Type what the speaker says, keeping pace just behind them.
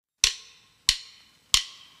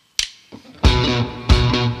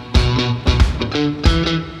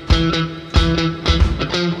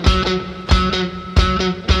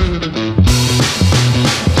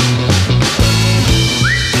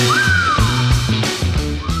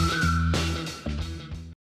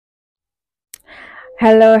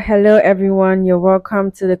Hello, everyone. You're welcome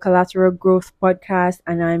to the Collateral Growth Podcast,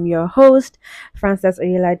 and I'm your host, Frances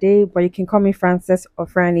Oyelade. But you can call me Frances or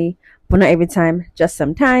Franny, but not every time, just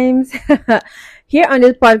sometimes. Here on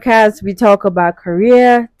this podcast, we talk about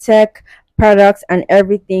career, tech, products, and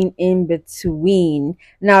everything in between.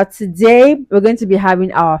 Now, today we're going to be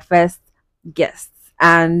having our first guest,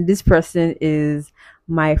 and this person is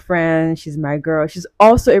my friend. She's my girl. She's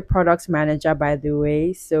also a product manager, by the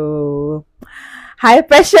way. So hi,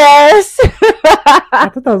 Precious. I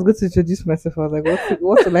thought I was going to introduce myself. I was like,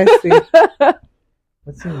 what will I say?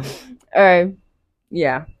 What's your name? All right,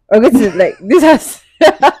 yeah. We're going to like this has.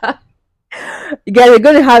 You guys are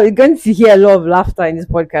going to hear a lot of laughter in this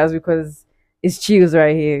podcast because it's chills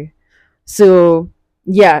right here. So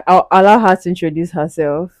yeah, I'll allow her to introduce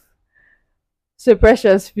herself. So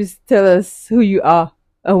Precious, please tell us who you are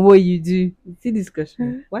and what you do. See this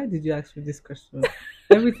question. Why did you ask me this question?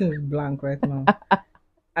 Everything is blank right now.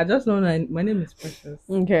 I just know that my name is Precious.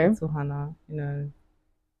 Okay. It's Ohana.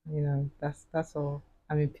 That's all.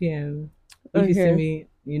 I'm a PM. If you see Okay. me,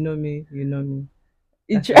 you know me. You know me.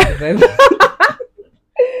 Each- That's the vibe.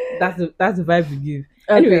 that's the vibe we give.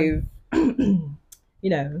 Okay.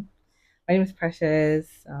 Anyways, my name is Precious.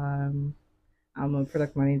 I'm a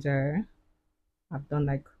product manager. I've done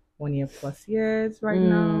like 1 year plus years right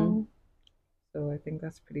now. So I think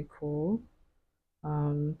that's pretty cool.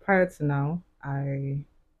 Prior to now,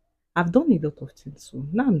 I've done a lot of things. So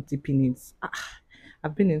now I'm deep in it.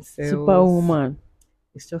 I've been in sales. Superwoman.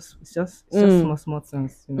 It's just Mm. small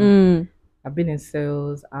things. Mm. I've been in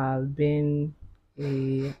sales. I've been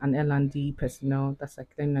an L&D personnel. That's like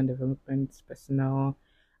learning and development personnel.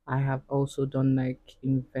 I have also done like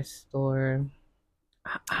investor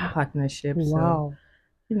partnerships. So Wow.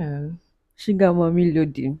 Sugar mommy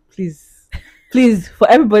loading. please, for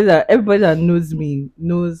everybody that knows me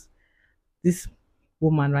knows this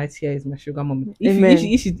woman right here is my sugar mommy. Amen.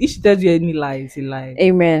 If she tells you any lie, it's a lie.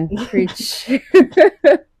 Amen. Preach.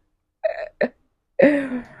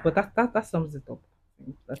 But that sums it up.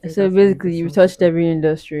 I think So that's basically, really you've sums it touched up. every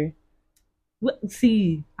industry. Well,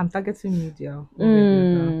 see, I'm targeting media,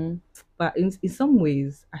 Mm. but in some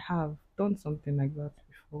ways, I have done something like that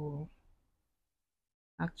before.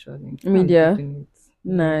 Actually, now I'm Media. putting it.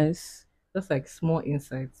 Nice. Just like small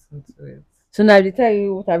insights into it. So now they tell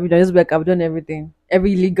you what have you done. It's like I've done everything,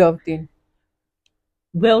 every legal thing.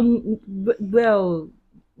 Well,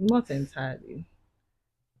 not entirely.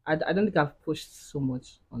 I don't think I've pushed so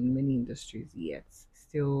much on many industries yet.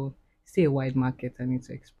 Still a wide market I need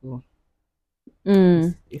to explore.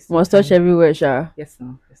 It's still Must touch time. everywhere, Sha. Yes,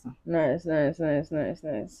 no.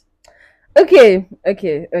 Nice.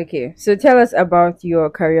 Okay. So tell us about your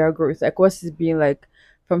career growth. Like, what's it been like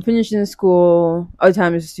from finishing school, all the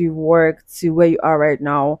times you've worked to where you are right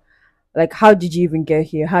now? Like, how did you even get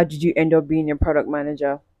here? How did you end up being a product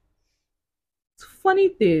manager? Funny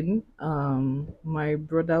thing, my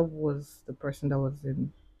brother was the person that was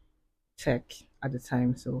in tech at the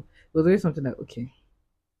time, so it was always something like, okay,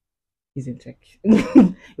 he's in tech.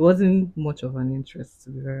 It wasn't much of an interest, to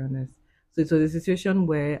be very honest. So it was a situation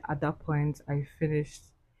where at that point I finished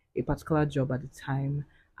a particular job at the time,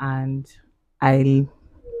 and I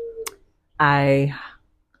I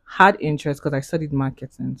had interest because I studied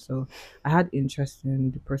marketing, so I had interest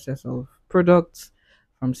in the process of products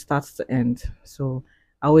from start to end. So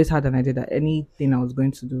I always had an idea that anything I was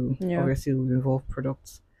going to do Yeah. obviously would involve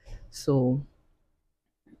products. So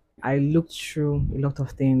I looked through a lot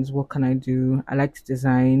of things. What can I do? I like to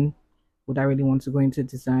design. Would I really want to go into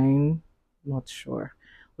design? Not sure.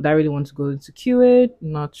 Would I really want to go into QA?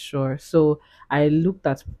 Not sure. So I looked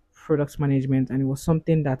at product management, and it was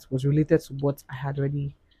something that was related to what I had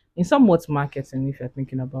already in somewhat marketing, if you're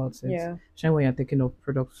thinking about it. Yeah. Especially when you're thinking of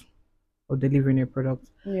products or delivering a product.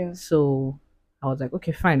 Yeah. So I was like,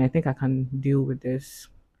 okay, fine, I think I can deal with this.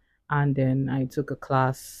 And then I took a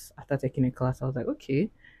class. After taking a class, I was like, okay,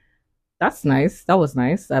 that's nice. That was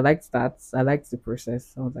nice. I liked that. I liked the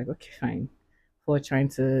process. I was like, okay, fine. For trying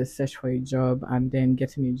to search for a job and then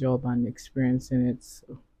getting a job and experiencing it.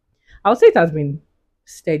 So I would say it has been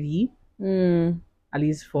steady. Mm. At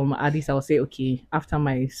least I would say, okay, after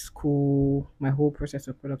my school, my whole process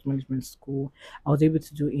of product management school, I was able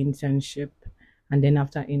to do internship. And then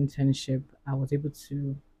after internship, I was able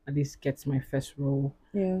to at least get my first role.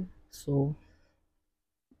 Yeah. So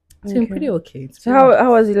it's been Okay. pretty okay. It's So pretty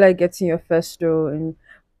how was it like getting your first role in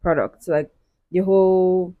products? Like the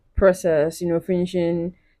whole process,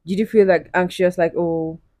 finishing. Did you feel like anxious, like,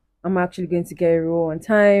 oh, I'm actually going to get a role on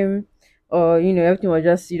time? Or, everything was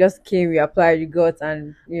just you just came, you applied, you got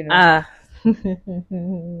and. Ah,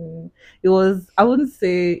 it was. I wouldn't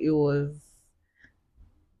say it was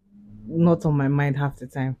not on my mind half the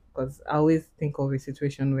time because I always think of a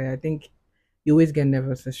situation where I think you always get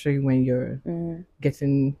nervous, especially when you're Mm.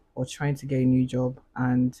 getting or trying to get a new job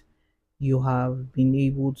and you have been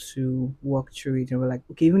able to work through it and we're like,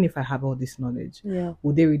 okay, even if I have all this knowledge, Yeah.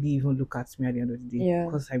 would they really even look at me at the end of the day? Yeah.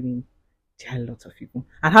 Because I mean, there are a lot of people.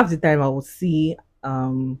 And half the time I will see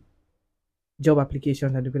job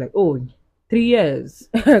applications and they'll be like, oh, 3 years,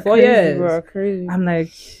 4 Crazy, years. bro. Crazy. I'm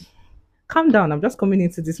like, calm down. I'm just coming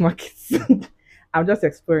into this market. I'm just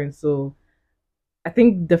exploring. So I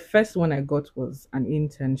think the first one I got was an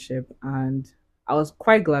internship, and I was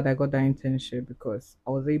quite glad I got that internship because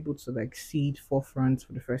I was able to like see it forefront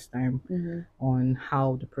for the first time Mhm. on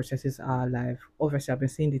how the processes are live. Obviously, I've been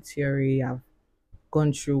seeing the theory. I've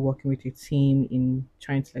gone through working with a team in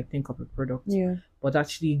trying to like think of a product, Yeah. but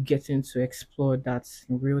actually getting to explore that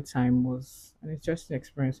in real time was an interesting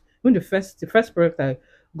experience. Even the first product I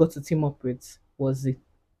got to team up with was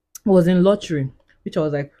in lottery, which I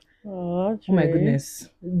was like, Oh, oh my true. goodness.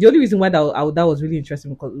 The only reason why that was really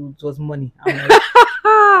interesting because it was money. I'm like,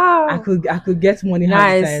 I could get money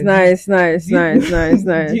half the Nice, time. nice, nice, Do you- nice, nice,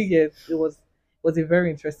 do you nice. get it was a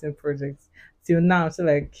very interesting project. Till now, so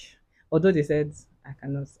like although they said I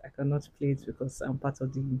cannot play it because I'm part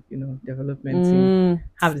of the development team. Mm.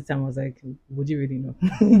 Half the time I was like, would you really know?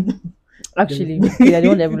 Actually, they are the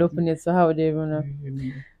one developing it, so how would they even know?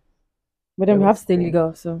 You But It then we have was to stay cool.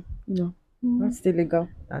 legal, so we have to stay legal.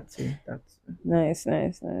 That's it. That's Nice,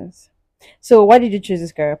 nice, nice. So, why did you choose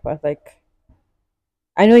this career path? Like,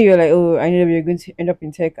 I know you're like, oh, I know you're going to end up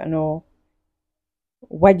in tech and all.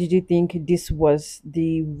 Why did you think this was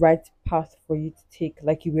the right path for you to take?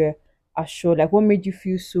 Like, you were assured. Like, what made you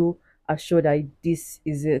feel so assured that this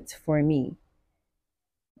is it for me?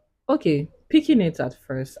 okay. Picking it at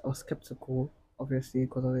first, I was skeptical, obviously,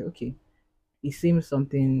 because I was like, okay, it seems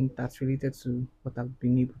something that's related to what I've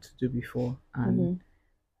been able to do before. And Mm-hmm.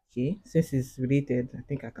 okay, since it's related, I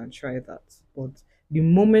think I can try that. But the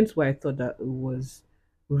moment where I thought that it was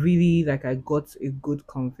really like I got a good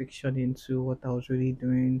conviction into what I was really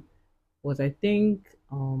doing was I think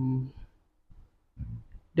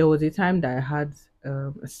there was a time that I had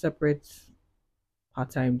a separate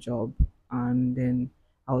part-time job, and then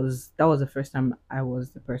that was the first time I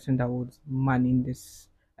was the person that was manning this.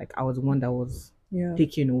 Like I was the one that was Yeah.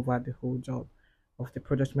 taking over the whole job of the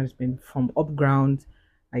product management from up ground.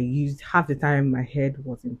 I used half the time my head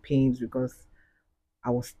was in pains because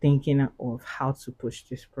I was thinking of how to push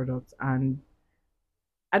this product, and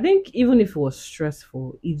I think even if it was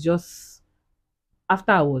stressful, it just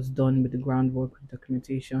after I was done with the groundwork with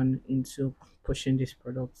documentation into pushing this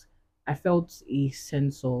product, I felt a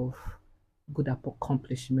sense of good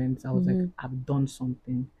accomplishment. I was like, Mm-hmm. I've done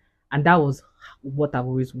something. And that was what I've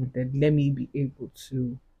always wanted. Let me be able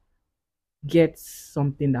to get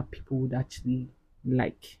something that people would actually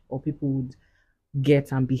like or people would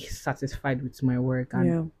get and be satisfied with my work. And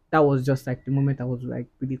Yeah. that was just like the moment I was like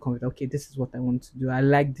really confident. Okay, this is what I want to do. I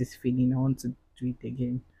like this feeling. I want to do it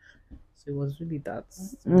again. So it was really that,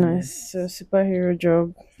 to be Nice. So, honest. superhero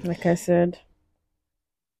job, like I said.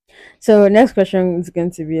 So, next question is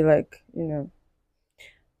going to be like,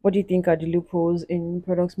 what do you think are the loopholes in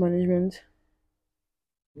product management?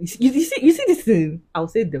 You see this thing. I'll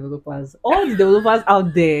say developers, all the developers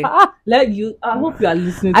out there. Like you, I hope you are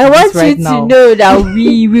listening to I this want you right to now. know that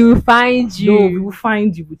we will find No, we you. will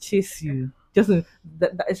find you. We'll chase you. Just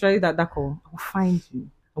especially that call. I will find you,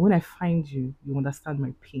 and when I find you, you understand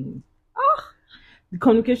my pain. The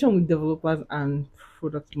communication with developers and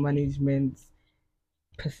product management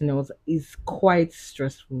personnel is quite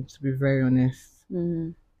stressful, to be very honest,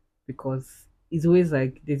 Mm, because it's always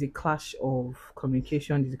like there's a clash of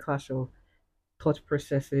communication, there's a clash of thought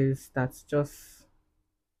processes that just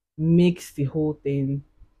makes the whole thing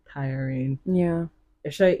tiring. yeah.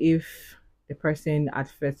 Especially if the person at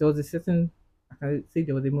first there was a certain I can say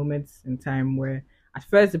there was a moment in time where at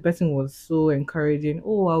first the person was so encouraging,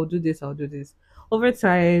 oh I'll do this, I'll do this. Over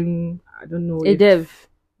time, I don't know A if dev.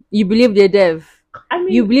 You believed a dev. I You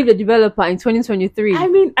mean believed a developer in 2023. I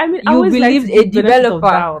You always like to believed a give benefit of developer.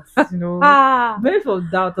 doubt, you know. Ah. Benefit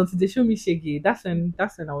of doubt until they show me shaggy. That's when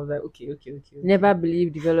I was like, okay. Never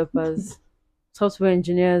believe developers, software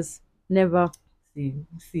engineers. Never.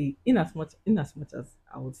 See, in as much as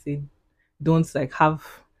I would say don't like have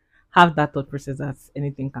that thought process that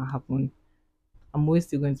anything can happen, I'm always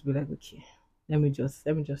still going to be like, okay, let me just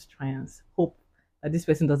try and hope that this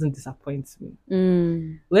person doesn't disappoint me.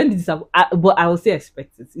 Mm. But I will still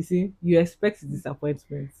expect it. You see, you expect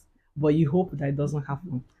disappointment, but you hope that it doesn't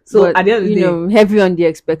happen. So But at the end of the you day, know, heavy on the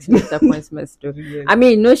expecting disappointments too. yes. I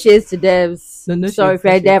mean, no shades to devs. No, no Sorry shades, if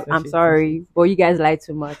you're no a dev. shades, no I'm shades, no sorry, shades. but you guys lie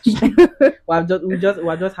too much. We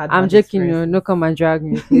just had I'm bad joking, you. experiences. No, come and drag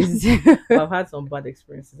me, please. I've had some bad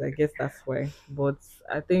experiences. I guess that's why. But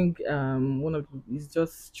I think one of is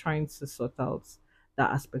just trying to sort out that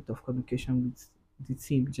aspect of communication with the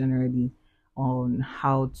team generally on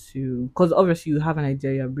how to, because obviously you have an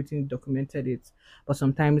idea, you've written, documented it, but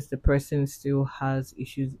sometimes the person still has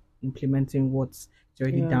issues implementing what's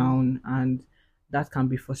already Yeah. down, and that can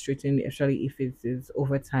be frustrating, especially if it is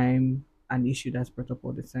over time an issue that's brought up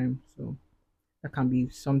all the time. So that can be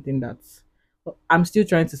something that's, I'm still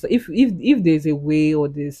trying to, so if there's a way, or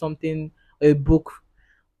there's something, a book,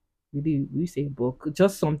 really we say book,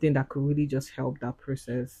 just something that could really just help that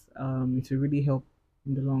process, to really help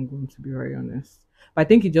in the long run, to be very honest. But I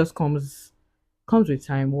think it just comes with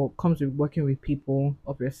time, or comes with working with people,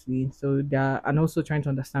 obviously. So there, and also trying to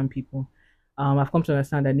understand people. I've come to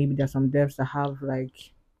understand that maybe there's some devs that have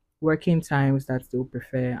like working times that they'll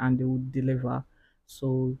prefer and they will deliver.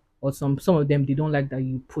 So, or some of them, they don't like that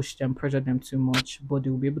you push them, pressure them too much, but they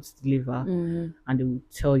will be able to deliver, Mhm. and they will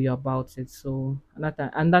tell you about it. So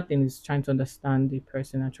and that thing is trying to understand the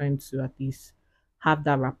person and trying to at least have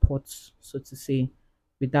that rapport, so to say,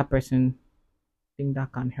 with that person. Think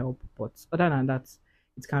that can help. But other than that,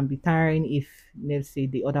 it can be tiring if, let's say,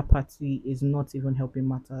 the other party is not even helping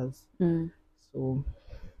matters. Mm. So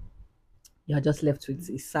you're just left with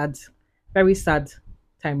a sad, very sad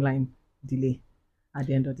timeline delay at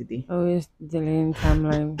the end of the day. Always delaying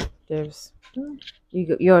timeline. Devs.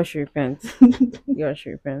 You should repent. You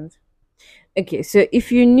should repent. Okay, so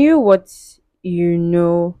if you knew what you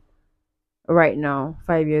know right now,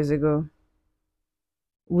 5 years ago,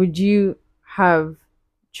 would you have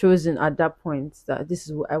chosen at that point that this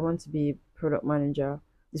is what I want to be a product manager?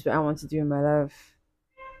 This is what I want to do in my life?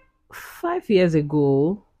 5 years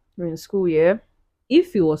ago, During school year.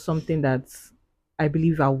 if it was something that I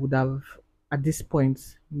believe I would have at this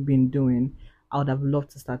point been doing, I would have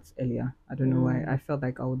loved to start earlier. I don't know why. I felt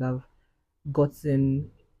like I would have gotten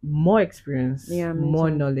more experience, Yeah, me more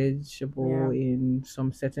too. knowledgeable Yeah. in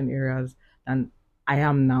some certain areas than I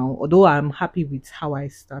am now. Although I'm happy with how I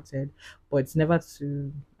started, but it's never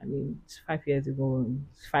to. I mean, it's 5 years ago,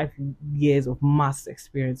 it's 5 years of mass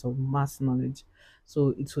experience, of mass knowledge. So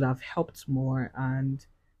it would have helped more, and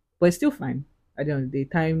but it's still fine. At the end of the day,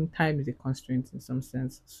 time is a constraint in some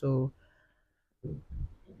sense. So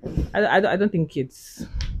I don't think it's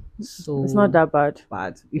so It's not that bad.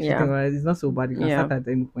 bad. If you Yeah. think about it, it's not so bad. You can Yeah. start at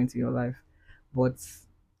any point in your life. But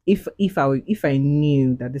if I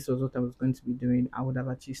knew that this was what I was going to be doing, I would have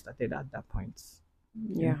actually started at that point.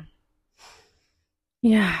 Yeah.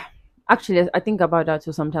 Yeah. Actually, I think about that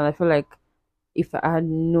too sometimes. I feel like if I had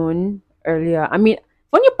known earlier, I mean,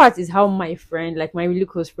 funny part is how my friend, like my really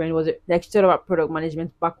close friend, was like she thought about product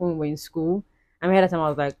management back when we were in school. I mean, at that time I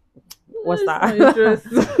was like, what's That's that? not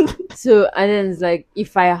interesting. So, and then it's like,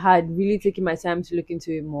 if I had really taken my time to look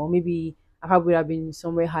into it more, maybe I probably would have been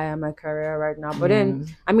somewhere higher in my career right now. But then,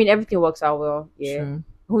 I mean, everything works out well. Yeah. True.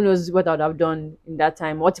 Who knows what I would have done in that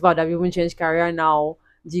time? What if I would have even changed career now?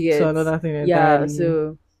 Do you get? So another thing Yeah. entirely.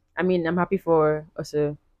 So, I mean, I'm happy for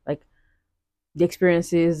also like the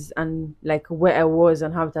experiences and like where I was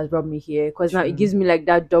and how it has brought me here. Because now it True. gives me like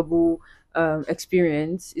that double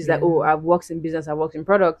experience. It's like, Yeah. oh, I've worked in business, I've worked in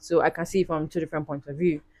product, so I can see it from two different points of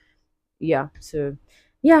view. Yeah. So,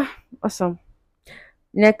 yeah, awesome.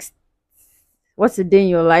 Next, what's a day in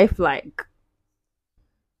your life like?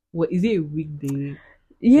 What is it, a weekday?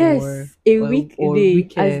 Yes, Or- a or weekday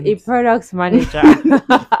as a weekend. product manager.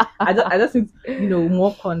 I just think,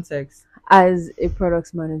 more context. As a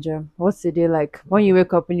product manager, what's the day like when you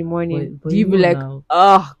wake up in the morning? But Do you you be know like, now.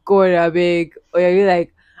 oh God, I beg, or are you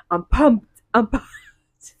like, I'm pumped, I'm pumped?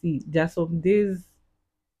 See, there are some days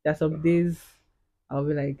I'll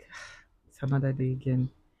be like, it's another day again.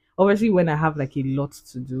 Obviously, when I have like a lot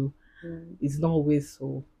to do, it's not always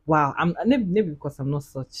so wow. I'm maybe because I'm not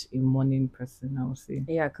such a morning person, I would say.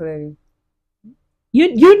 Yeah, clearly.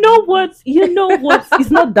 You know what?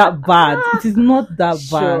 It's not that bad. It is not that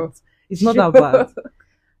Sure. bad. It's not that bad.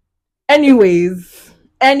 Anyways,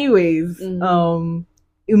 Mhm.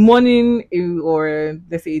 a morning, or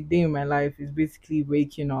let's say a day in my life is basically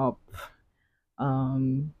waking up,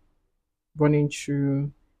 um, running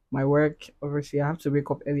through my work. Obviously, I have to wake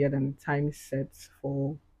up earlier than the time set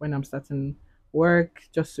for when I'm starting work,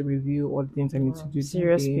 just to review all the things I need to do.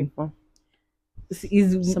 Serious today. people.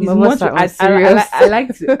 Is Some of us much. are I unserious.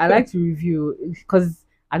 like to review because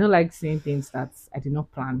I don't like seeing things that I did not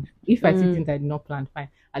plan. If I see Mm. things I did not plan, fine.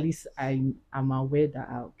 At least I'm aware that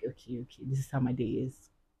okay, this is how my day is.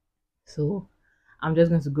 So I'm just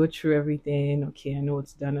going to go through everything. Okay, I know what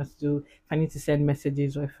to do, I know what to do. If I need to send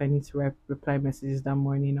messages or if I need to reply messages that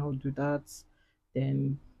morning, I'll do that.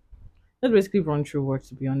 Then just basically run through work,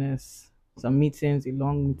 to be honest. Some meetings, a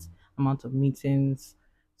long amount of meetings,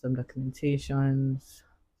 some documentations,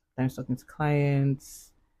 times talking to clients.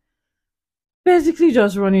 Basically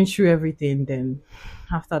just running through everything. Then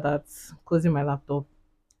after that, closing my laptop.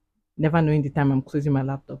 Never knowing the time I'm closing my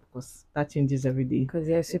laptop because that changes every day. Because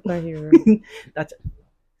you're a superhero. that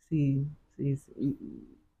see, see.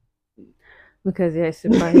 Because you're a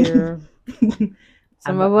superhero.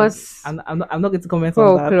 Some of us I'm not going to comment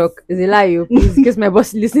on 4 o'clock is a lie, please, in case my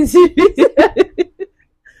boss listens to it.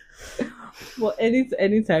 Well,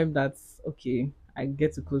 anytime that's okay, I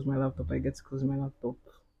get to close my laptop. I get to close my laptop.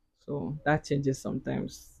 So that changes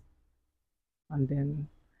sometimes, and then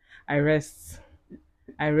I rest.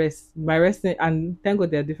 I rest. My resting, and thank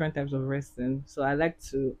God there are different types of resting. So I like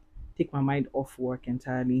to take my mind off work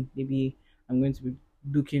entirely. Maybe I'm going to be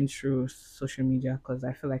looking through social media because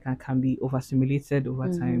I feel like I can be overstimulated over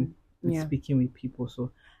time with Yeah. speaking with people.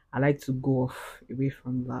 So I like to go off away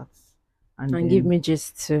from that. And give Then me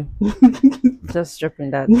just to just dropping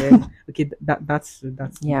that there. okay, that's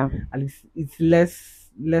Yeah. at least it's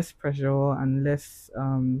less pressure and less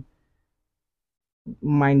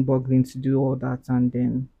mind boggling to do all that, and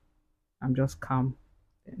then I'm just calm.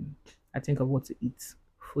 Then I think of what to eat.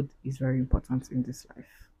 Food is very important in this life.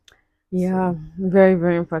 Yeah. Very,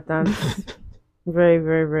 very important. Very,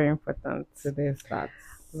 very, very important. So there's that.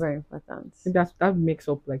 Very important. I think that makes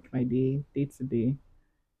up like my day to day.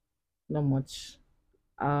 Not much.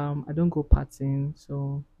 I don't go partying,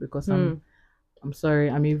 so because I'm sorry,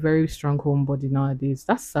 I'm a very strong homebody nowadays.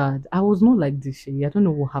 That's sad. I was not like this. I don't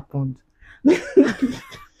know what happened.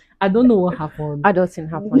 I don't know what happened. Adulting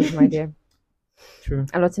happens, my dear. True.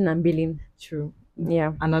 Adulting and billing. True.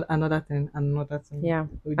 Yeah. Another thing. Yeah.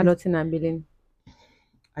 With this, Adulting and billing.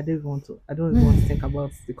 I don't even want to. I don't even want to think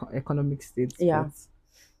about the economic state. Yeah. But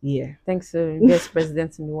yeah. Thanks to the best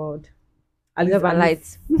president in the world. At Love and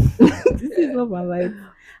light. this is love and light.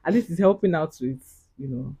 At least it's helping out with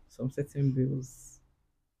some certain bills.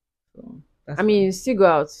 So that's I mean, you still go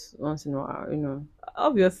out once in a while,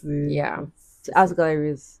 obviously. Yeah. It's- To ask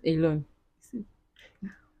galleries alone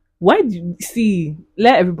Why do you see?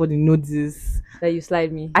 Let everybody know this. that you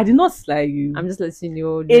slide me. I did not slide you. I'm just letting you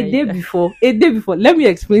know. A day before. Let me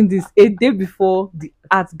explain this. A day before the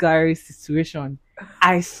art gallery situation,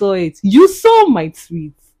 I saw it. You saw my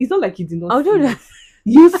tweet. It's not like you did not. I'll see do it. that.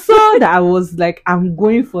 You saw that I was like, I'm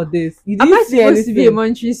going for this. You Am didn't I see supposed to be a anything.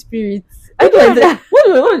 monetary spirit? I don't know.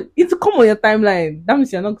 What? It's come on your timeline. That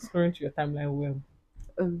means you're not scrolling through your timeline well.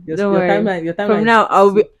 Don't worry. Your timeline. From now,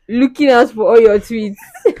 I'll be looking out for all your tweets.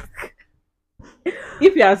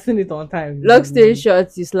 If you have seen it on time. Long story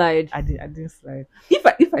short, you slide. I didn't slide.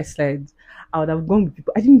 If I slide, I would have gone with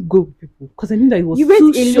people. I didn't go with people because I knew that it was You too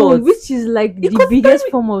went alone, short. which is like the Because biggest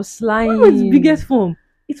that- form of What sliding. was the biggest form?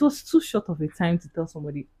 It was too short of a time to tell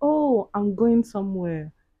somebody, "Oh, I'm going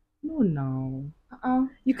somewhere." No.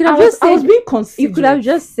 You could have just I was said. being considerate. You could have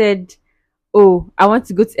just said, "Oh, I want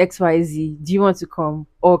to go to XYZ. Do you want to come?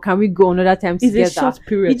 Or can we go another time It's together?" a short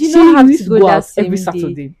period. You did not have used to go out that same every day.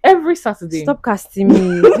 Saturday. Every Saturday. Stop casting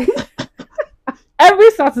me.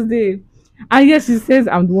 Every Saturday. And yes, she says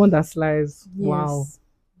I'm the one that slides. Wow. Yes,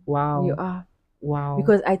 Wow. you are. Wow.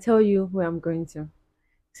 Because I tell you where I'm going to.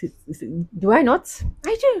 See, Do I not?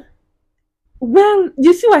 I do. well,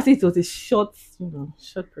 you see why I say it was a short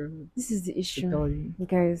period. This is the To issue, tell you.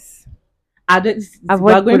 guys. Avoid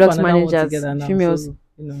Avoid product managers, now, females. so,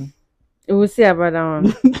 We'll see about that one.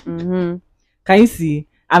 Mm-hmm. Can you see?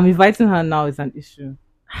 I'm inviting her now. It's an issue.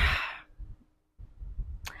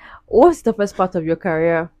 What's the first part of your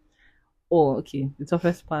career? Oh, okay. The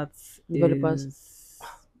toughest part Developers. is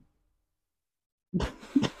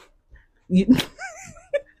You-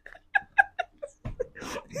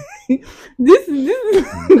 this is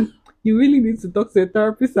you really need to talk to a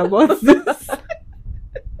therapist about this.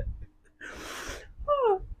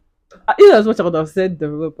 As much I would have said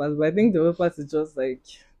developers, but I think developers is just like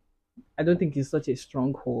I don't think it's such a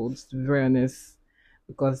stronghold, to be very honest,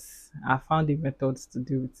 because I found the methods to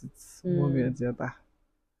deal with it one way or the other.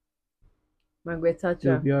 Margaret You'll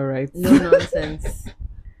Thatcher. be alright. No nonsense. If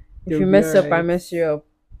You'll you be mess up, I alright. mess you up.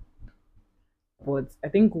 But I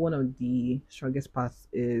think one of the strongest parts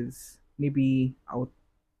is maybe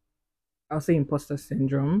I'll say imposter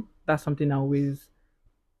syndrome. That's something I always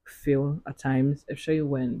feel at times, especially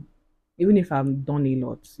when Even if I've done a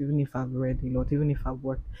lot, even if I've read a lot, even if I've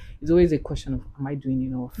worked, it's always a question of, am I doing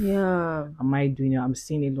enough? Yeah. Am I doing it? I'm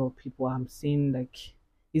seeing a lot of people. I'm seeing, like,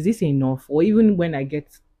 is this enough? Or even when I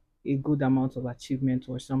get a good amount of achievement,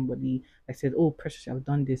 or somebody like said, oh, Precious, I've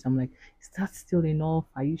done this. I'm like, is that still enough?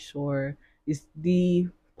 Are you sure? Is the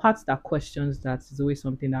part that questions that is always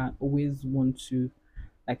something that I always want to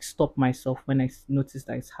like stop myself when I notice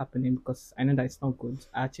that it's happening, because I know that it's not good.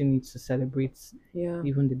 I actually need to celebrate Yeah.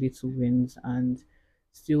 even the little wins and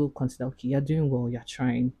still consider, okay, you're doing well, you're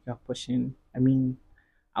trying, you're pushing. I mean,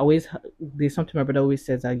 I always there's something my brother always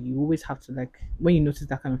says, that you always have to, like, when you notice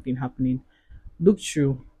that kind of thing happening, look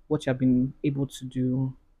through what you've been able to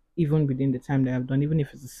do, even within the time that I've done, even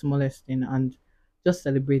if it's the smallest thing, and just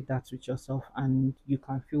celebrate that with yourself, and you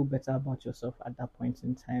can feel better about yourself at that point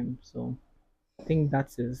in time. So I think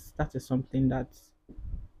that is something that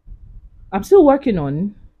I'm still working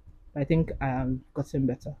on. I think I have gotten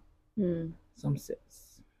better. Hmm. Some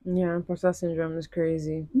sense. Yeah, imposter syndrome is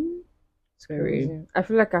crazy. It's Very. crazy. I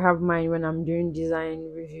feel like I have mine when I'm doing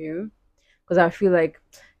design review, because I feel like,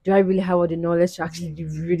 do I really have all the knowledge to actually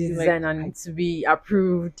review the Like, design and to be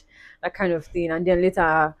approved, that kind of thing. And then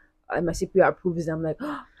later, my CPU approves. I'm like,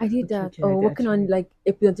 oh, I did okay, that. okay, Or I working on tried. like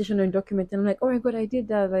a presentation or a document, and I'm like, oh my god, I did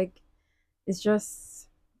that. Like, it's just,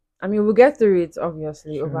 I mean, we'll get through it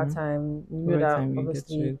obviously over True. time. You know Over that time you get to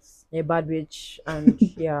obviously it. you're a bad bitch, and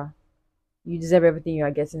yeah, you deserve everything you are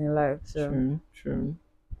getting in life. So True, true.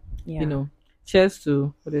 You yeah. know, cheers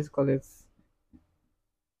to what do they call it?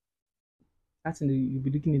 That's in the you'll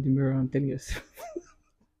be looking in the mirror and telling yourself.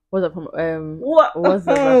 What's up? What What's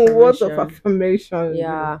the what of affirmation? affirmation,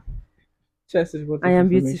 Yeah, Cheers is what I of am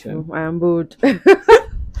beautiful. affirmation. I am bold. But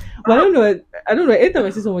I don't know. Anytime I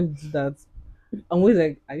see someone do that, I'm always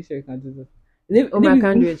like, are you sure you can do that? Oh my, I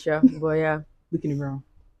can't do Maybe it, yeah. But yeah, look in the mirror.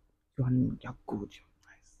 You're good, you're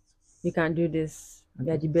you can do this. nice.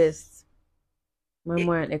 You're the best.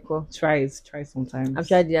 Mama and Echo. Try I've sometimes.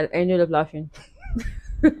 tried it. I ended up laughing.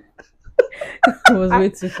 It was way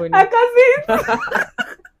too I funny. can see it.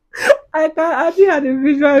 I actually had a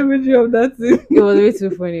visual imagery of that thing. It was way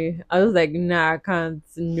too funny. I was like, nah, I can't.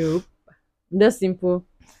 Nope. That's simple.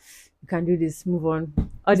 You can do this. Move on.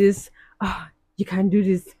 All this. You can do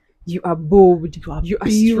this. You are bold. You are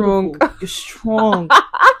strong. Beautiful. You're strong.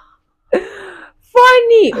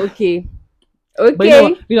 Funny. Okay. But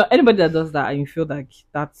Okay. anybody that does that and you feel like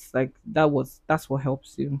that's what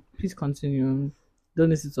helps you. Please continue. Don't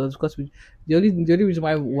listen to us, because the only reason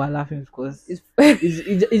why we're laughing is because It's,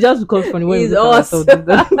 it just becomes funny when we it's look at us. ourselves. Do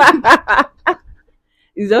that.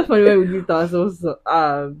 It's just funny when we look at ourselves. So,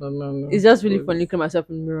 no. It's just really funny looking at myself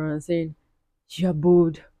in the mirror and saying, you are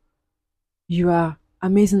bold. You are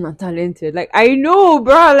amazing and talented. Like, I know,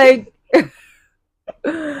 bro. Like,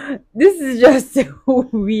 this is just so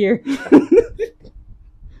weird. This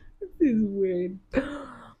is weird.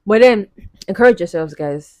 But then, encourage yourselves,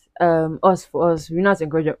 guys. For us, we're not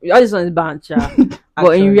encouraging. All this one is banter. But in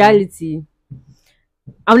Actually, reality,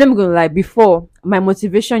 I'm never gonna lie. Before, my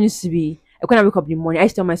motivation used to be, when I wake up in the morning, I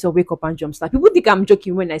used to tell myself, wake up and jumpstart. People think I'm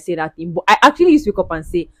joking when I say that thing, but I actually used to wake up and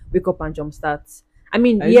say, wake up and jumpstart. I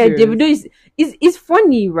mean, are you yeah, serious? Davido is it's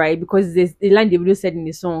funny, right? Because there's the line Davido said in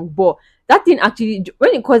the song, but that thing actually,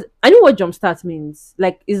 when it, cause I know what jumpstart means.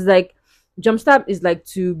 Like, it's like jumpstart is like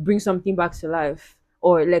to bring something back to life,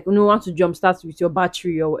 or like, you know, want to jumpstart with your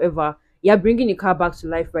battery or whatever. You're bringing the car back to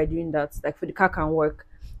life by doing that. Like, for the car can work.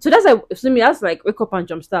 So that's like, to me, that's like wake up and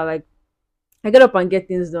jumpstart. Like, I get up and get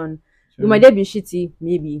things done. Will my True. day be shitty?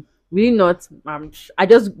 Maybe. Really not. I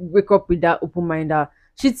just wake up with that open mind that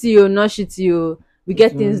shitty or not shitty or we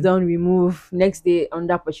get things Mm. done, we move. Next day on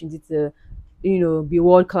that opportunity to, be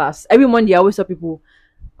world class. Every Monday I always tell people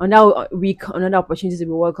on that week, another opportunity to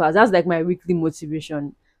be world class. That's like my weekly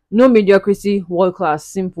motivation. No mediocrity, world class,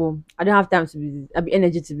 simple. I don't have time to be, I be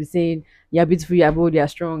energy to be saying you're beautiful, you're bold, you're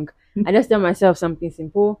strong. I just tell myself something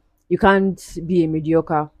simple. You can't be a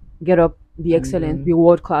mediocre. Get up, be And excellent, be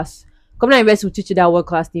world class. Come Invest will teach you that world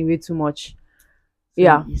class thing way too much. so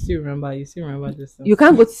Yeah. you still remember this stuff. You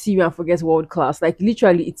can't go to see you and forget world class. Like,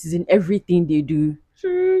 literally, it is in everything they do.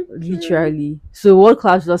 True. Literally. So world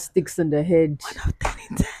class just sticks in the head. 1 of 10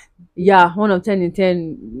 in 10. Yeah, 1 of 10 in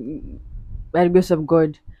 10 by the grace of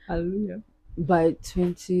God. Hallelujah. By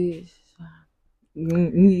 20.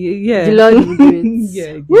 Yeah. The Lord will do it.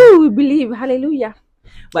 Yeah. Woo, we believe. Hallelujah.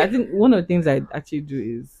 But I think one of the things I actually do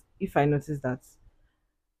is, if I notice that,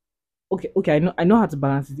 okay, I know how to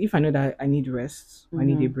balance it. If I know that I need rest, I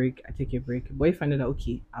need a Mhm. break, I take a break. But if I know that,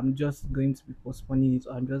 okay, I'm just going to be postponing it,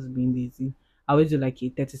 or I'm just being lazy, I always do like a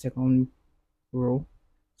 30-second roll.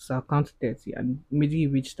 So I'll count to 30, and immediately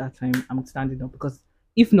reach that time, I'm standing up, because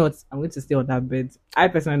If not, I'm going to stay on that bed. I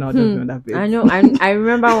personally know I'll just be on that I bed. know. I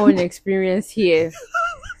remember one experience here.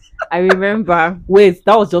 I remember. Wait,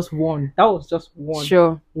 that was just one. That was just one.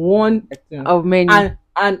 Sure. One experience. Of many.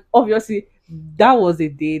 And obviously that was a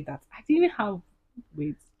day that I didn't have.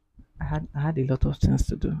 Wait, I had a lot of things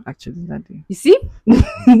to do actually that day. You see?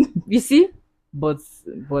 You see? But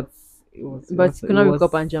but it was. But you could not wake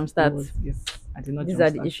up and jumpstart. Yes, I did not. These are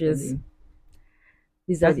the jumpstart issues. really.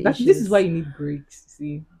 These are the issues. This is why you need breaks.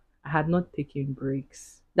 See, I had not taken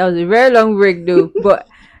breaks. That was a very long break though. But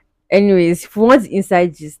anyways, if you want the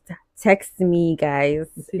inside gist, text me, guys.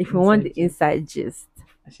 If you want the inside gist,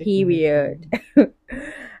 period.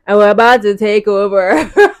 And we're about to take over.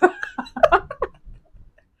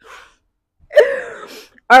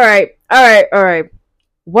 All right.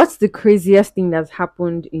 What's the craziest thing that's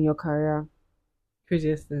happened in your career?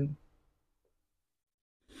 Craziest thing.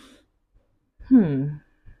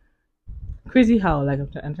 Crazy how? Like I'm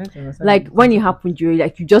trying to understand. Like when it happened, you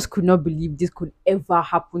just could not believe this could ever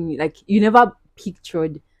happen. Like you never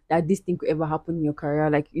pictured that this thing could ever happen in your career.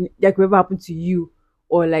 Like that could ever happen to you,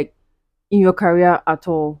 or like in your career at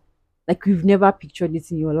all. Like you've never pictured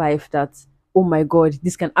it in your life that, oh my god,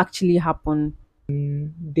 this can actually happen.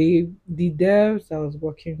 The devs I was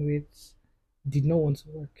working with did not want to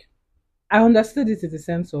work. I understood it in the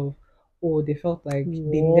sense of, oh, they felt like they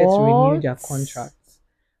needed to renew their What? contracts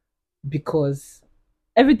because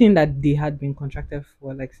everything that they had been contracted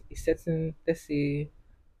for, like a certain, let's say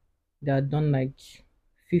they had done like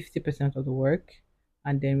 50% of the work,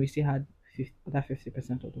 and then we still had other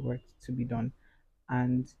 50% of the work to be done,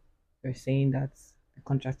 and they're saying that the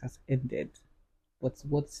contract has ended, but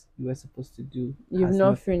what you were supposed to do You've has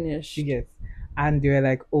not finished. you get. And they were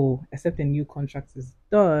like, oh, except the new contract is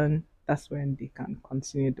done, that's when they can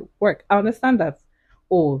continue the work. I understand that,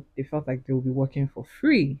 oh, they felt like they will be working for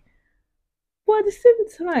free. But at the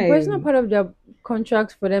same time, But it's not part of their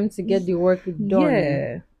contract for them to get the work done.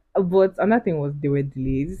 yeah. But another thing was there were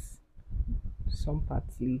delays, some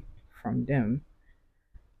partly from them,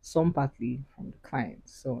 some partly from the client.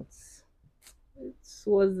 So it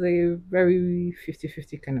was a very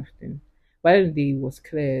 50-50 kind of thing. By the end of the day, it was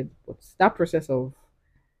cleared, but that process of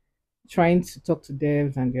trying to talk to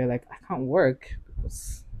devs and they're like, I can't work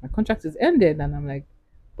because my contract is ended, and I'm like,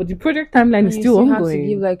 but the project timeline And is you still still have to ongoing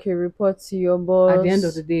give like a report to your boss. at the end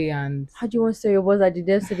of the day. And How do you want to tell your boss that the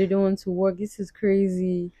devs said they don't want to work? This is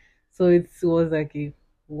crazy. so it was like a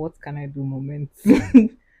what can I do moment.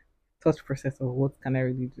 Thought process of what can I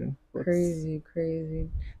really do. But Crazy.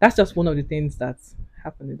 that's just one of the things that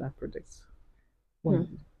happened in that project. One of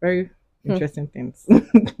the very interesting things.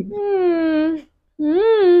 Hmm.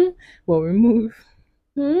 Hmm. Well, we move.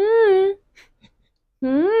 Hmm.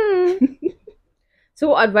 Hmm. So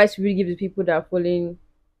what advice would you give to people that are following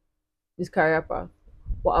this career path?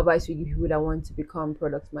 What advice would you give people that want to become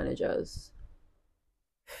product managers?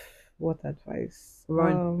 What advice?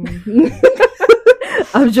 Run.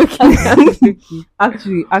 I'm joking. I'm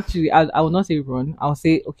joking. Actually, I will not say run. I'll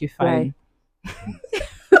say okay, fine.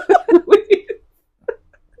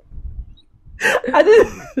 At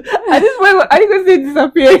this point, are you going to say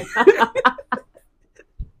disappear?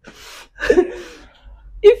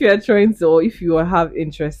 If you're trying to, or if you have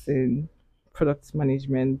interest in product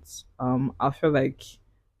management, I feel like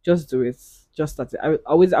just do it. Just start it. I'm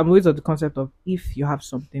always of the concept of if you have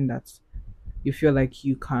something that you feel like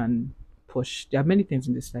you can push. There are many things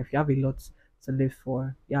in this life. You have a lot to live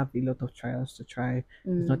for. You have a lot of trials to try.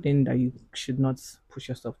 There's nothing that you should not push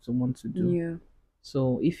yourself to want to do. Yeah.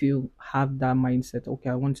 So if you have that mindset,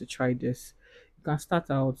 okay, I want to try this, you can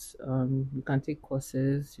start out. You can take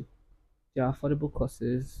courses. There are affordable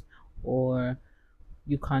courses, or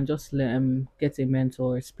you can just get a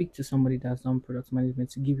mentor, speak to somebody that's done product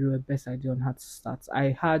management to give you a best idea on how to start.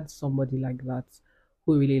 I had somebody like that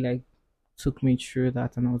who really like took me through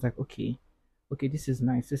that, and I was like, okay, this is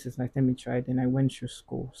nice, let me try it. Then I went through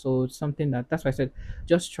school, so it's something that's why I said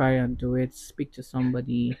just try and do it. Speak to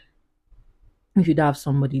somebody. If you don't have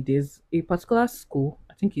somebody, there's a particular school,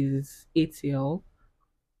 I think it's ATL,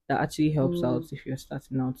 that actually helps out if you're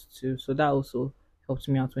starting out too. So that also helped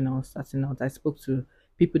me out when I was starting out. I spoke to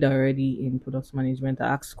people that are already in product management. I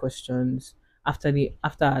asked questions after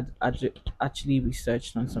I'd actually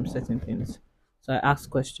researched on some certain things. So I asked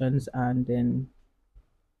questions and then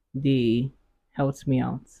they helped me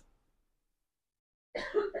out.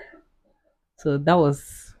 So that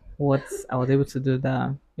was what I was able to do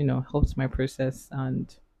that, helped my process,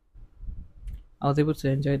 and I was able to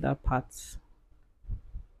enjoy that part.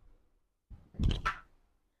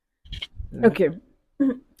 Okay.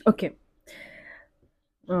 Okay.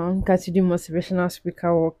 Got to do motivational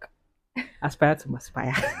speaker work. Aspire to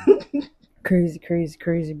aspire. Crazy, crazy,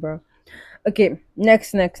 crazy, bro. Okay,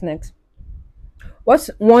 next. What's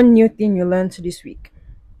one new thing you learned this week?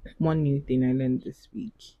 One new thing I learned this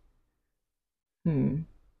week. Hmm.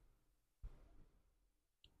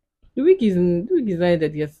 The week is not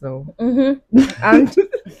ended yet, so And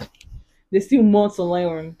there's still more to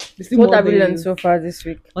learn. There's still what more have you learned days. so far this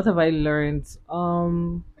week? What have I learned?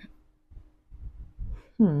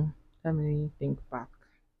 Let me think back.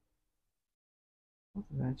 What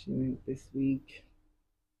have I actually learned this week?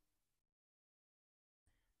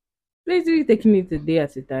 Basically taking it a day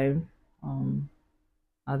at a time.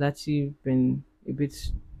 I've actually been a bit,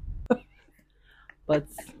 but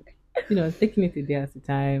taking it a day at a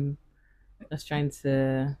time. Just trying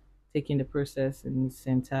to take in the process in its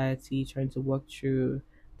entirety, trying to work through,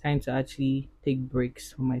 trying to actually take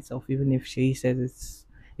breaks for myself, even if she says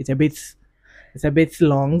it's a bit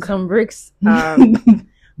long. Some breaks.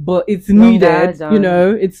 But it's Longer needed,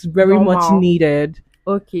 than it's very much normal. needed.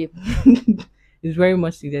 Okay. It's very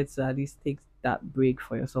much needed to at least take that break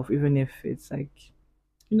for yourself, even if it's like,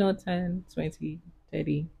 10, 20,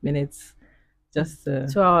 30 minutes. Just 2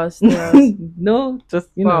 hours, 3 hours. no, just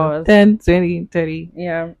 4 hours. 10, 20, 30.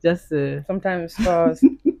 Yeah. Just Sometimes 4 hours.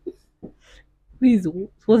 please, it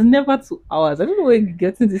was never 2 hours. I don't know where you're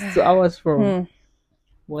getting this 2 hours from. Hmm.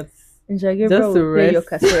 What's Enjoy Gabriel Just to will play your rest.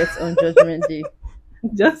 cassette on Judgment Day.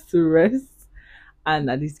 just to rest and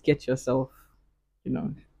at least get yourself,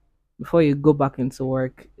 before you go back into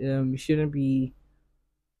work. You shouldn't be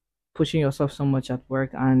pushing yourself so much at work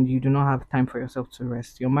and you do not have time for yourself to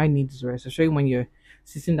rest. Your mind needs rest, especially when you're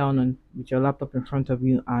sitting down with your laptop in front of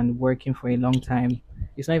you and working for a long time.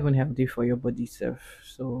 It's not even healthy for your body self.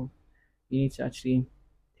 So you need to actually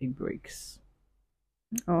take breaks.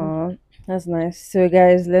 Oh, that's nice. So,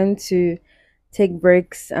 guys, learn to take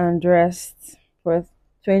breaks and rest for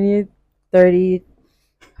 20,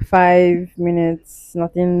 35 minutes,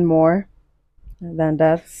 nothing more than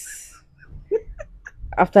that.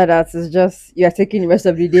 After that, it's just you're taking the rest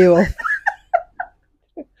of the day off.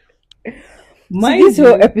 So this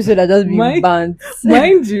whole episode has just been mind- banned.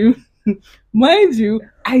 mind you, mind you,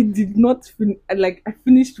 I did not I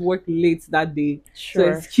finished work late that day. So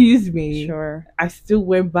Sure, excuse me. sure. I still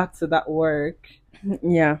went back to that work.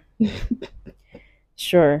 Yeah,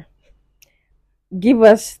 sure. Give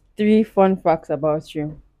us 3 fun facts about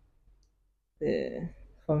you.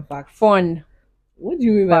 Fun fact. Fun. What do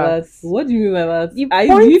you mean by that? Facts. What do you mean by that? The Do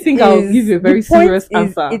point you think I'll is- give you a the very point serious is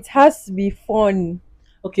answer? It has to be fun.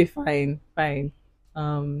 Okay, fine. Okay.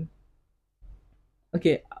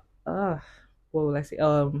 What will I say?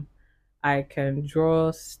 I can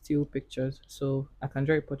draw still pictures, so I can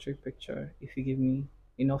draw a portrait picture if you give me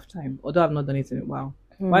enough time. Although I've not done it in a while.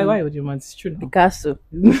 Why? Hmm. Why would you mind? It's true now. Picasso.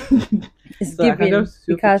 It's So I can draw giving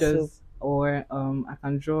still Picasso. pictures, or I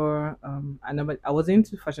can draw. I was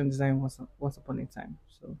into fashion design once upon a time,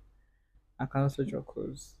 so I can also draw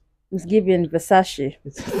clothes. It's giving Versace.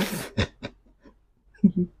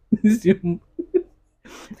 This your,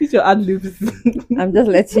 this your ad libs. I'm just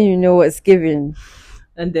letting you know what's giving.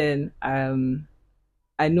 And then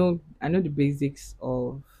I know the basics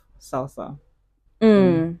of salsa.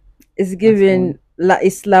 It's giving La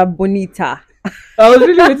Isla Bonita. I was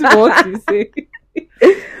really waiting for what you say.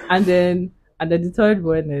 and then the third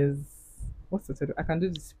one is, what's the third? I can do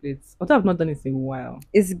the splits. Although I've not done it in a while.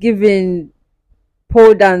 It's giving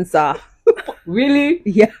pole dancer. Really?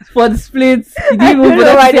 Yeah. For the splits, you I didn't don't even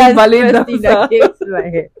know why bother to say that's ballet the first thing that dancer. came to my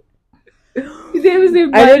head. You didn't even say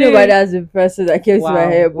I don't know ballet. why that's the first thing that came to my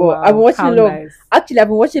head, but I've been watching how a lot. nice. Actually, I've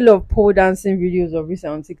been watching a lot of pole dancing videos of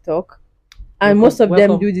recent on TikTok, and most of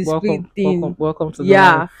them do the split thing. Welcome to the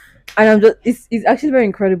Yeah, life. and I'm just it's actually very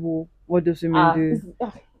incredible what those women do.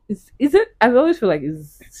 Is it? I always feel like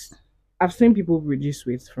I've seen people reduce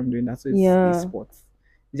weight from doing that, so it's Yeah. a sport.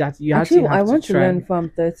 That you Actually, actually have I want to try. learn before I'm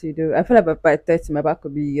 30 though. I feel like by 30 my back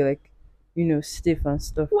could be like, stiff and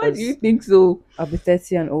stuff. Why 'cause do you think so? I'll be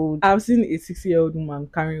 30 and old. I've seen a 60-year-old woman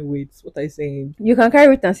carrying weights. What are you saying? You can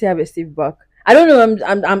carry it and still have a stiff back. I don't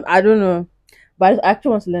know. I don't know, but I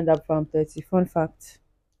actually want to learn that before I'm 30. Fun fact.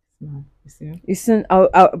 No, you see? Listen,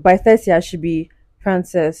 by 30 I should be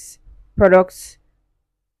Frances, products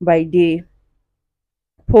by day,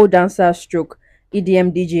 pole dancer stroke,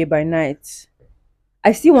 EDM DJ by night.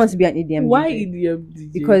 I still want to be an EDM Why DJ EDM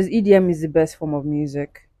DJ? because EDM is the best form of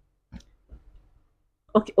music.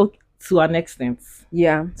 okay, to an extent.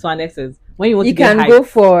 Yeah, To an extent. When you want you to get can hyped, go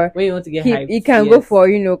for when you want to get you hyped, can go yes.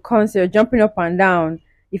 for concert, jumping up and down.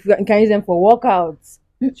 If you can use them for workouts,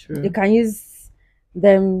 True. you can use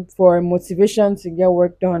them for motivation to get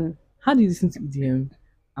work done. How do you listen to EDM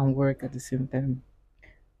and work at the same time?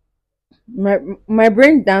 My my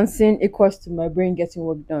brain dancing equals to my brain getting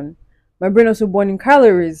work done. My brain also burning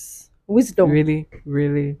calories. Wisdom. Really,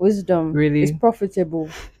 really, Wisdom is really. profitable.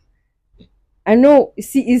 I know.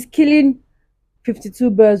 See, it's killing 52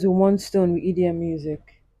 birds with one stone with EDM music.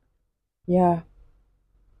 Yeah,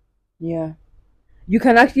 yeah. You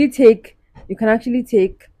can actually take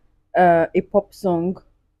a pop song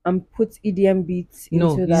and put EDM beats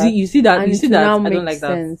No, into that, you see that, and you it see will that. now I don't make like that.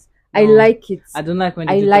 sense. I No, like it. I don't like when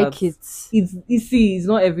they I do that. like it. It's you see, it's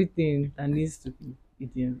not everything that needs to be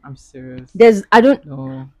EDM. I'm serious. There's I don't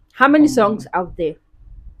No, how many come songs on. out there?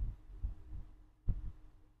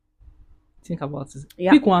 Think about it.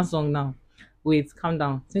 Yeah. Pick one song now. Wait, calm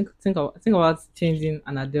down. Think about changing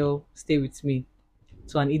an Adele "Stay with Me"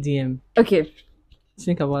 to an EDM. Okay.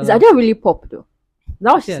 Think about Is that. Adele really pop though? Is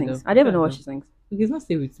that what she Yeah, sings? Adele. I don't even Yeah, know what Adele. she sings. Okay, it's not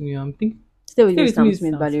 "Stay with Me." I'm thinking Stay with "Stay me, with Me" Sam is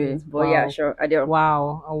Smith, Sam by the way. Smith. But yeah, Wow. sure, Adele.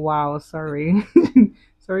 Wow, oh, wow, sorry.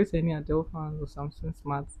 Sorry to any Adele fans or Sam Smith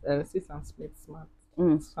smart. Say Sam Smith smart.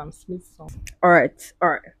 Mm. Sam Smith song. All right, all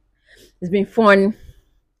right. It's been fun.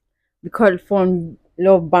 We call it fun.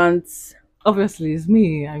 Love bands. Obviously, it's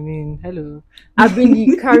me. I mean, hello. I've been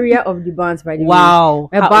the carrier of the bands, by the way. Wow.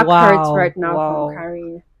 My back hurts Wow. right now Wow. from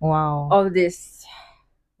carrying Wow. all this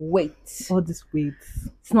weight. All this weight.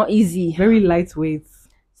 It's not easy. Very lightweight.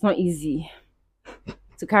 It's not easy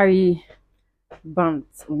to carry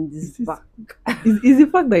bands on this back. Is the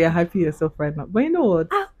fact that you're happy yourself right now. But you know what?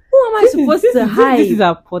 Who am I supposed to hide? This is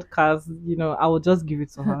our podcast. You know, I will just give it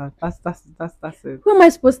to her. That's it. Who am I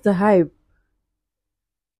supposed to hype?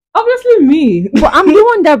 Obviously me. But I'm the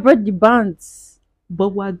one that brought the bands. But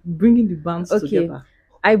we're bringing the bands together.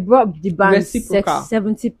 I brought the bands Reciprocal.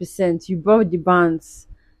 70%. You brought the bands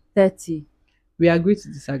 30. We agree to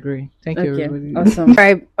disagree. Thank you, Okay, everybody. awesome.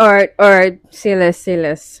 All right. Say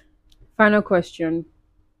less. Final question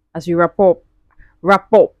as we wrap up.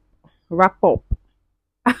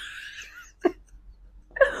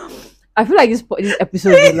 I feel like this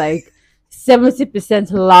episode is like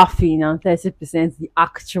 70% laughing and 30% the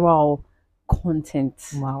actual content.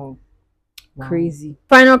 Wow. Crazy.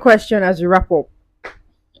 Final question as we wrap up.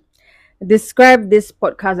 Describe this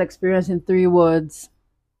podcast experience in 3 words.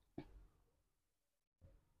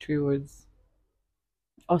 3 words.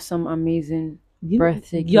 Awesome, amazing, You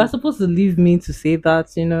breathtaking. are supposed to leave me to say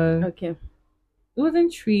that, you know. Okay, It was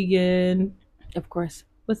intriguing. of course.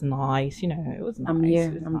 It was nice, you know. It was nice. I'm here.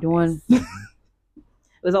 It was I'm nice. the one.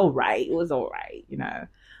 It was all right. It was all right, you know.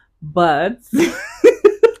 But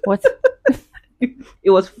What? it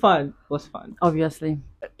was fun. It was fun. Obviously.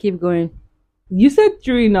 Keep going. You said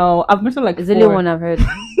 3 now. I've mentioned like It's 4. the only one I've heard.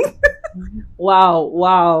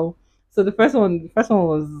 Wow. So the first one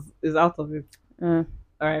is out of it. Uh,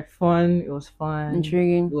 All right, fun. It was fun.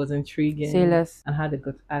 intriguing. It was intriguing. Say less. And I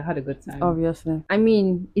had a good time. Obviously. I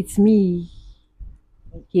mean, it's me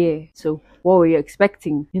here. So, what were you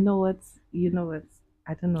expecting? You know what?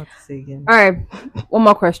 I don't know what to say again. All right. One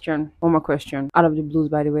more question. Out of the blues,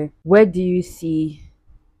 by the way. Where do you see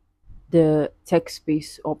the tech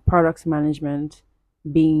space or product management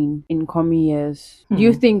being in coming years? Do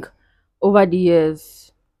you think over the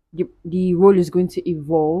years the role is going to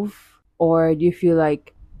evolve, or do you feel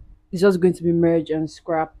like it's just going to be merged and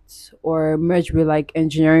scrapped, or merged with like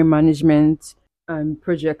engineering management and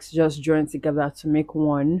projects just join together to make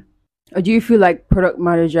one? Or do you feel like product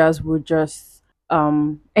managers would just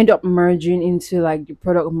end up merging into like the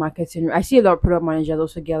product marketing? I see a lot of product managers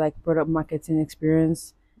also get like product marketing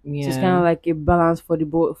experience. Yeah. So it's kind of like a balance for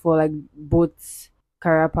both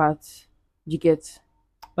career paths. You get?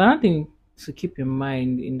 But another thing to keep in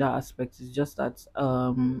mind in that aspect is just that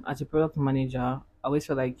as a product manager, I always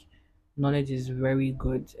feel like knowledge is very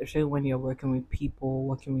good, especially when you're working with people,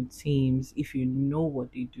 working with teams. If you know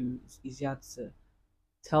what they do, it's easier to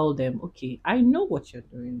tell them, okay, I know what you're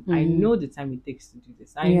doing. I Mhm. know the time it takes to do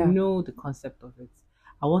this. I Yeah. know the concept of it.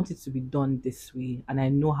 I want it to be done this way, and I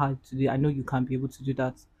know how to do it. I know you can be able to do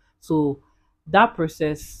that. So that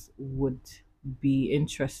process would be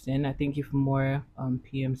interesting. I think if more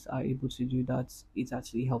PMs are able to do that, it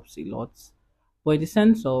actually helps a lot. But in the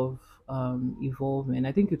sense of evolving,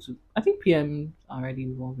 I think PM are already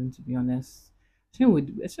evolving, to be honest.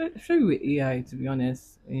 Especially with AI, to be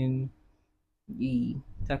honest, in the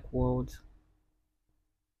tech world,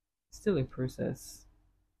 still a process.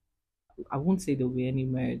 I won't say there'll be any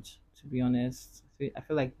merge, to be honest. I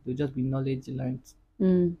feel like there'll just be knowledge learned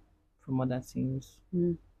Mm. from other teams.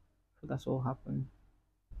 Mm. So that's what will happen.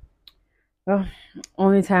 Oh,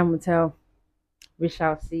 only time will tell. We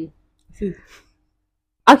shall see. See,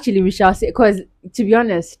 Actually, we shall see. Because to be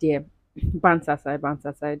honest, yeah, banter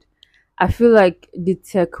aside, I feel like the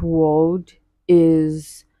tech world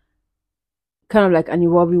is kind of like an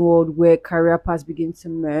evolving world where career paths begin to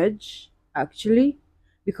merge, actually.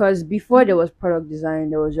 Because before there was product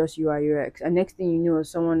design, there was just UI UX, and next thing you know,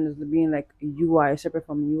 someone is being like a UI separate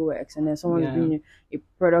from UX, and then someone is Yeah. being a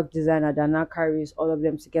product designer that now carries all of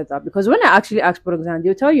them together. Because when I actually ask product design,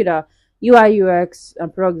 they'll tell you that UI UX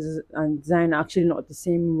and and design are actually not the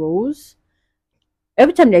same roles.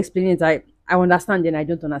 Every time they explain it, I understand, then I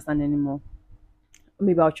don't understand anymore.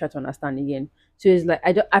 Maybe I'll try to understand again. So it's like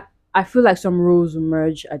I feel like some roles will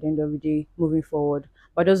merge at the end of the day moving forward,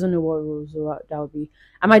 but I don't know what that will be.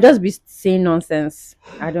 I might just be saying nonsense.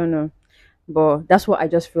 I don't know, but that's what I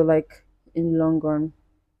just feel like in the long run.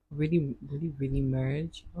 Really, really, really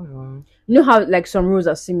merge. Oh, wow. You know how like some roles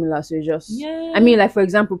are similar, so you just Yeah. I mean, like for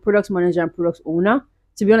example, product manager and product owner.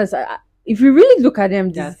 To be honest, if you really look at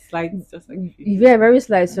them, Yeah, slides, just like yeah, very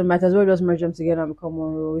slight. So might as well just merge them together and become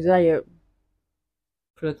one role. Is that your?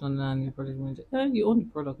 product owner and the product manager. You own the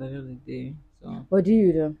product at the end of the day. So What do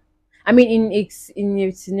you do? I mean, in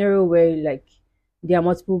a scenario where like there are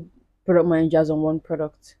multiple product managers on one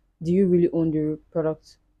product, do you really own the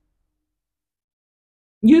product?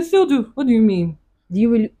 you still do. What do you mean? Do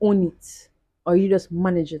you really own it, or you just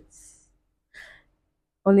manage it?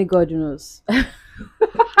 Only God knows. I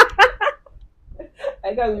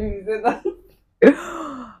can't believe you said that.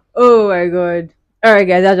 Oh my God! All right,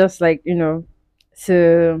 guys, I just like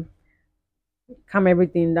to calm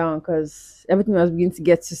everything down because everything was beginning to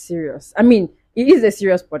get too serious. I mean, it is a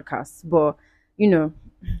serious podcast, but you know,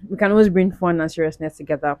 we can always bring fun and seriousness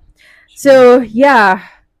together. So yeah,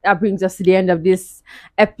 that brings us to the end of this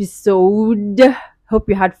episode. Hope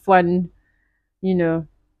you had fun,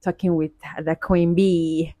 talking with the Queen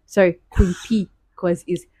Bee. Sorry, Queen P, because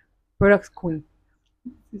it's products Queen.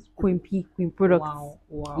 Queen P, Queen products.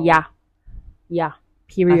 Wow. Yeah. Yeah.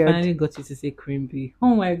 I Period. finally got you to say crimpy.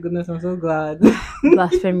 Oh my goodness, I'm so glad.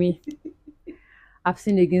 Blasphemy. I've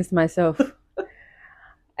sinned against myself.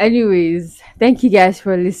 Anyways, thank you guys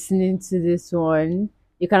for listening to this one.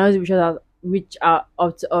 You can always reach out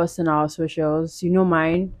up to us on our socials. You know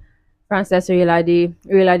mine, Frances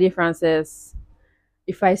Oyelade Frances.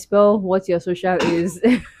 If I spell what your social is,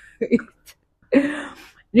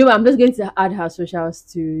 I'm just going to add her socials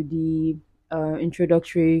to the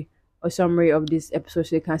introductory or summary of this episode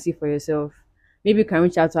so you can see for yourself. Maybe you can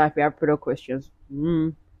reach out to her if you have product questions.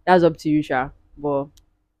 That's up to you, Sha. But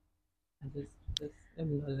I just let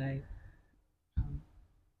me know like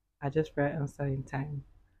I just try answer in time.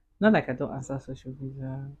 Not like I don't answer social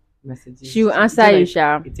media messages. she will It's answer just you,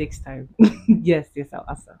 like Sha. it takes time. Yes, I'll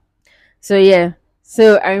answer. So yeah.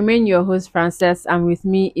 So I remain your host, Frances, and with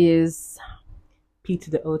me is P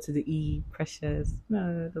to the O to the E, precious.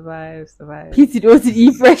 No, the vibes, the vibes. P to the O to the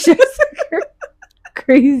E Precious.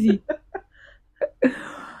 Crazy.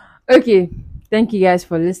 Okay. Thank you guys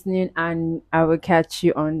for listening, and I will catch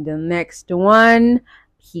you on the next one.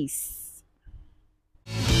 Peace.